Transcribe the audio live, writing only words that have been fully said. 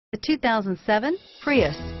The 2007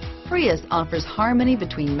 Prius. Prius offers harmony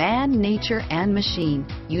between man, nature, and machine.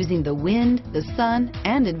 Using the wind, the sun,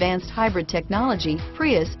 and advanced hybrid technology,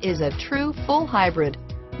 Prius is a true full hybrid.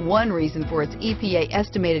 One reason for its EPA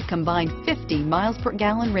estimated combined 50 miles per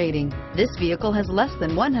gallon rating. This vehicle has less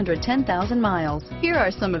than 110,000 miles. Here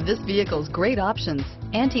are some of this vehicle's great options: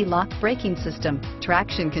 anti-lock braking system,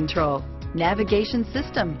 traction control, navigation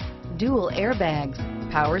system, dual airbags,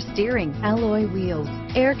 power steering, alloy wheels,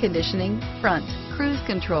 air conditioning, front, cruise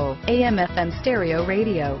control, AM/FM stereo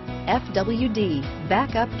radio, FWD,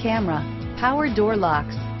 backup camera, power door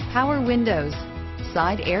locks, power windows,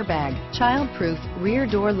 side airbag, child-proof rear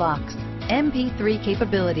door locks, MP3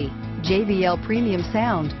 capability, JBL premium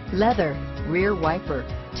sound, leather, rear wiper,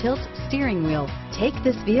 tilt steering wheel. Take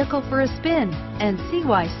this vehicle for a spin and see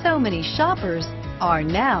why so many shoppers are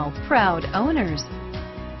now proud owners.